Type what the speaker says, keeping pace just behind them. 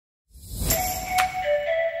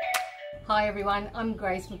Hi everyone, I'm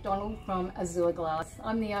Grace Mcdonald from Azure Glass.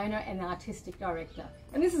 I'm the owner and artistic director.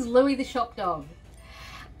 And this is Louie the shop dog.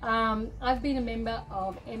 I've been a member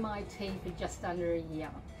of MIT for just under a year.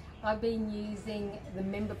 I've been using the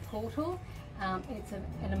member portal. It's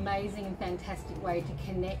an amazing and fantastic way to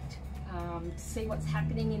connect, to see what's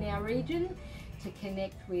happening in our region, to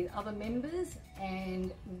connect with other members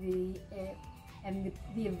and the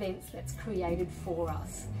events that's created for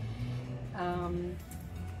us.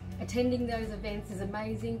 Attending those events is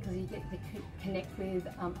amazing because you get to connect with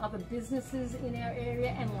other businesses in our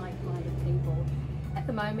area and like-minded people. At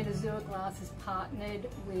the moment, Azure Glass has partnered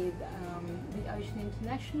with the Ocean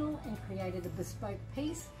International and created a bespoke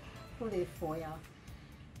piece for their foyer.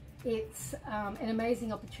 It's an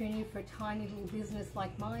amazing opportunity for a tiny little business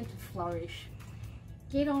like mine to flourish.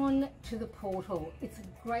 Get on to the portal. It's a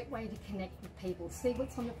great way to connect with people. See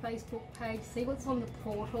what's on the Facebook page, see what's on the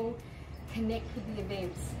portal, connect with the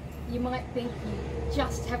events. You might think you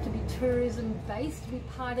just have to be tourism based to be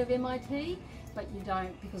part of MIT, but you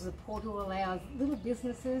don't, because the portal allows little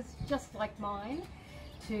businesses just like mine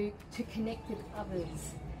to connect with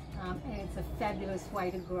others. And it's a fabulous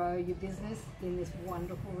way to grow your business in this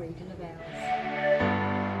wonderful region of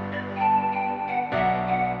ours.